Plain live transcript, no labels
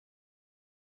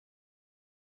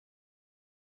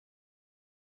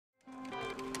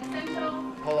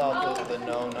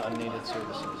unneeded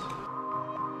services.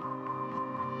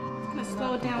 It's going to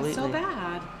slow it down so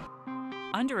bad.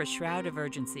 Under a shroud of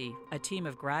urgency, a team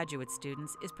of graduate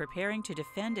students is preparing to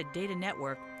defend a data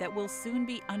network that will soon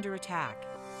be under attack.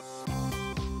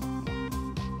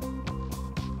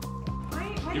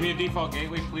 Give me a default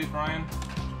gateway, please, Brian.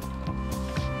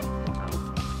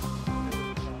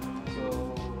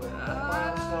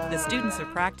 The students are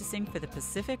practicing for the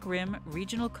Pacific Rim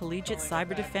Regional Collegiate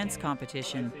Cyber Defense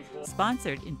Competition,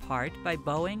 sponsored in part by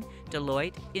Boeing,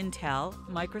 Deloitte, Intel,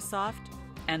 Microsoft,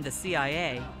 and the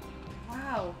CIA.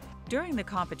 Wow. During the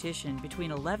competition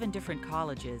between 11 different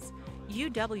colleges,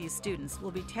 UW students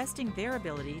will be testing their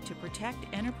ability to protect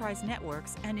enterprise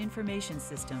networks and information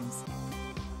systems.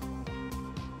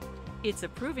 It's a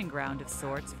proving ground of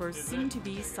sorts for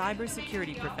soon-to-be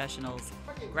cybersecurity professionals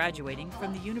graduating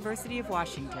from the University of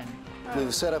Washington.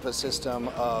 We've set up a system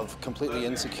of completely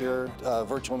insecure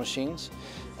virtual machines,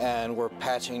 and we're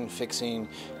patching, fixing,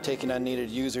 taking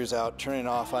unneeded users out, turning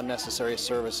off unnecessary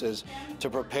services to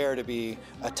prepare to be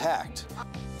attacked.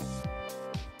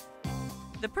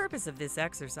 The purpose of this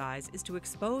exercise is to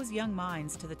expose young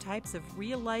minds to the types of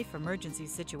real-life emergency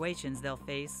situations they'll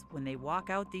face when they walk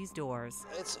out these doors.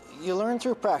 You learn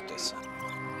through practice.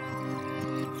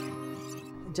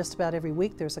 Just about every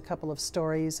week there's a couple of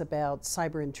stories about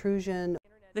cyber intrusion.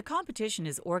 The competition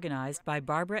is organized by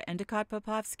Barbara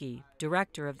Endicott-Popovsky,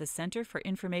 Director of the Center for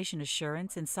Information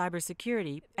Assurance and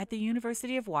Cybersecurity at the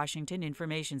University of Washington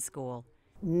Information School.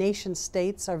 Nation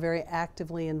states are very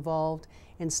actively involved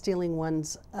in stealing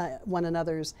one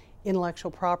another's intellectual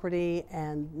property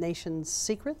and nation's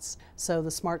secrets. So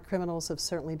the smart criminals have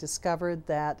certainly discovered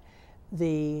that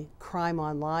the crime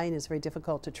online is very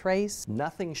difficult to trace.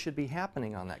 Nothing should be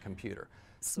happening on that computer.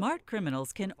 Smart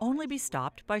criminals can only be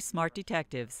stopped by smart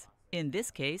detectives, in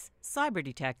this case, cyber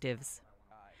detectives.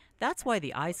 That's why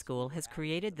the iSchool has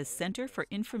created the Center for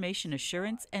Information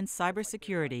Assurance and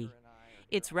Cybersecurity.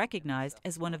 It's recognized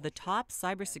as one of the top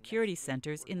cybersecurity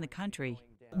centers in the country.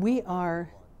 We are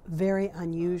very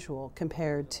unusual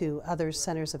compared to other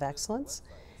centers of excellence.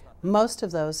 Most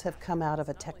of those have come out of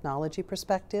a technology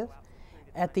perspective.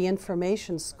 At the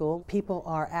Information School, people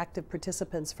are active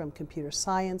participants from computer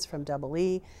science, from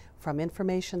EE, from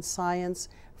information science,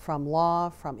 from law,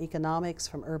 from economics,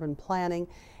 from urban planning,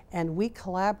 and we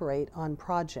collaborate on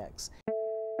projects.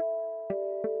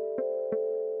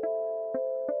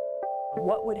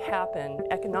 What would happen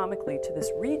economically to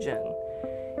this region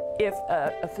if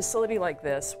a facility like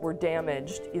this were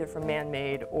damaged either from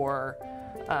man-made or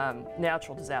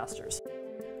natural disasters?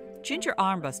 Ginger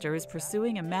Armbuster is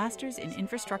pursuing a master's in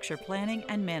infrastructure planning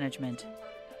and management.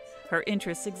 Her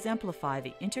interests exemplify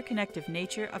the interconnective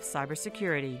nature of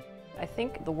cybersecurity. I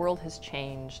think the world has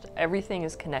changed. Everything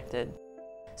is connected.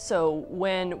 So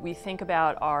when we think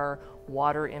about our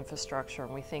water infrastructure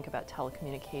and we think about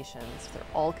telecommunications, they're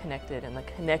all connected, and the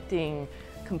connecting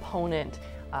component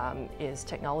is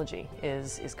technology,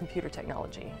 is computer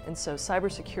technology. And so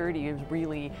cybersecurity is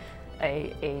really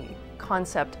a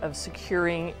concept of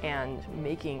securing and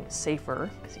making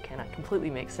safer, because you cannot completely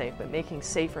make safe, but making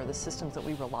safer the systems that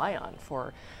we rely on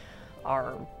for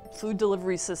our food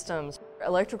delivery systems,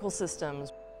 electrical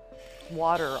systems,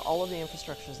 water, all of the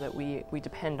infrastructures that we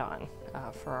depend on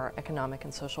for our economic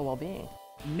and social well-being.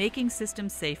 Making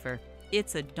systems safer,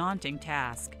 it's a daunting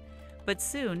task. But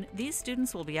soon, these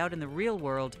students will be out in the real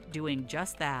world doing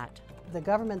just that. The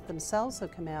government themselves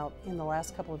have come out in the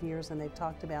last couple of years and they've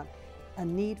talked about a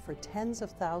need for tens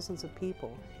of thousands of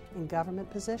people in government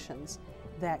positions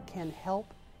that can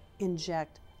help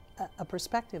inject a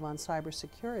perspective on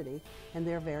cybersecurity and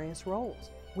their various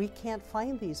roles. We can't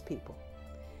find these people.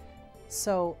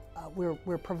 So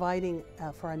we're providing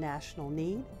for a national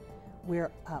need.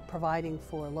 We're providing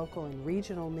for local and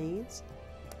regional needs.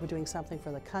 We're doing something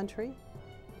for the country.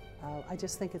 I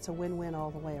just think it's a win-win all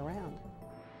the way around.